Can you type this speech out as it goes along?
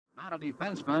not a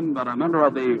defenseman, but a member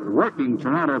of the working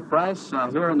Toronto press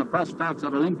here in the press box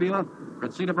at Olympia.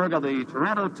 Fred Cederberg of the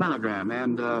Toronto Telegram,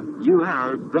 and you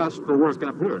are dressed for work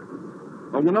up here.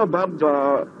 Well, you know, Bud,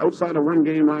 outside of one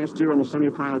game last year in the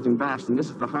semifinals in Boston, this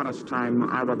is the hottest time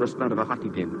I've ever spent at a hockey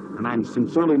game. And I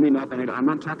sincerely mean that. I'm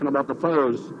not talking about the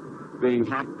players being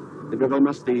hot because they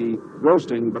missed the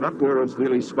roasting, but up here it's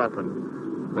really sweltering.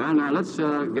 Well, now let's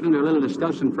get into a little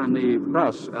discussion from the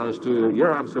press as to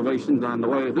your observations on the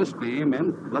way this game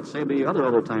and, let's say, the other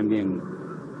overtime game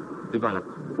developed.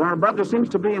 Well, Bud, there seems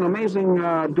to be an amazing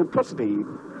duplication,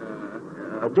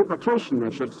 I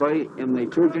should say, in the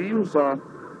two games.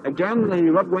 Again,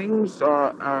 the Red Wings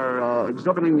are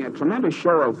exhibiting a tremendous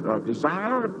show of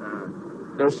desire.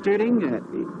 They're skating.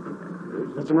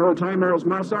 It's an old-timer as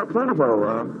Marcel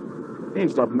Pronovo.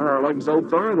 He's got more legs out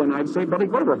there than I'd say Buddy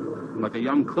Glover. Like a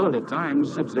young kid at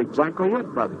times. That's exactly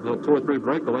it, Bud. 2 or 3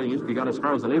 breakaways. He got as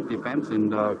far as the left defense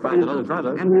and found another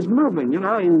brother. And he's moving, you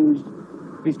know.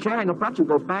 He's carrying the puck. He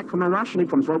goes back from a rush and he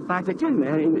comes right back again.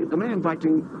 The man's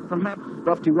acting perhaps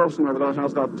Lefty Wilson over there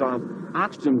has that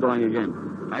oxygen going again.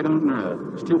 I don't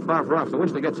know. It's too far for us. I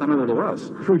wish they get some into us.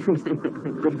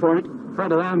 Good point.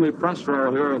 Fred, around the press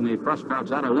row here in the press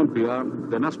box at Olympia,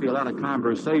 there must be a lot of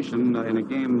conversation in a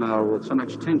game with so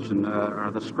much tension.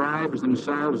 Are the scribes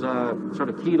themselves sort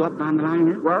of keyed up on the line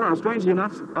here? Well, strangely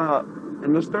enough,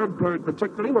 in this third period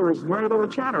particularly, there was very little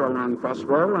chatter around the press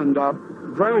row and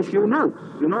very few notes.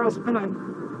 You know, it's been a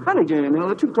funny game. You know,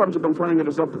 the two clubs have been playing it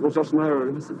as if it was just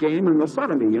another game in the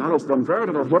 70s. You know, there's been very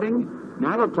little hitting.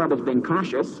 Neither club has been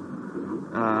cautious.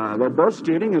 They're both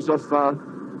skating as if, oh,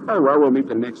 well, we'll meet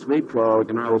them next week, we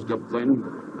can always get in.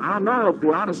 I don't know,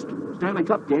 the honest Stanley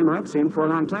Cup game I've seen for a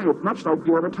long time. It's much like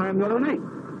the overtime the other night.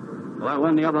 Well,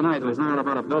 when the other night, it was not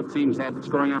about it. Both teams had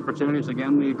scoring opportunities.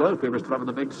 Again, the goalkeepers still have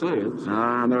the big saves.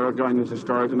 And they're going as a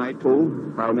story tonight,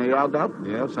 too. Probably yelled up.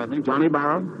 Yes, I think Johnny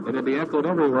Barrow. It'll be echoed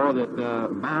everywhere that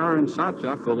Barrow and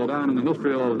Sachek will go down in the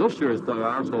history of this year's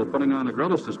playoffs, so putting on the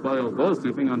greatest display of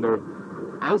goalkeeping under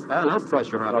out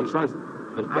pressure. I was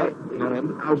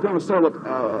going to say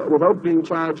that without being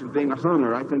charged with being a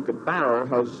homer, I think that Barrow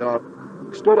has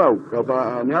stood out of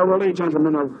an elderly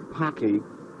gentleman of hockey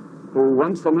who,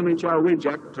 once the NHL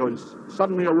reject has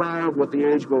suddenly arrived with the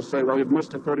age, will say, well, you've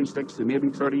missed a 36 and maybe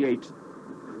 38.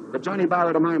 But Johnny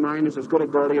Barrow, to my mind, is as good a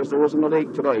goalie as there was in the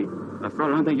league today.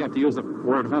 Fred, I don't think you have to use the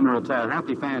word homer at all.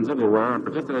 Happy fans everywhere, and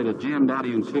particularly the jammed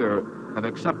audience here, have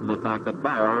accepted the fact that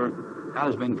Barrow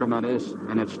has been tremendous,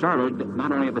 and it started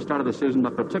not only at the start of the season,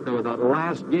 but particularly with that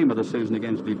last game of the season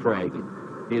against Detroit.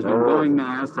 He's been going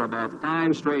now for about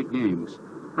 5 straight games.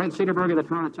 Fred Cederberg of the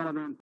Toronto Telegram.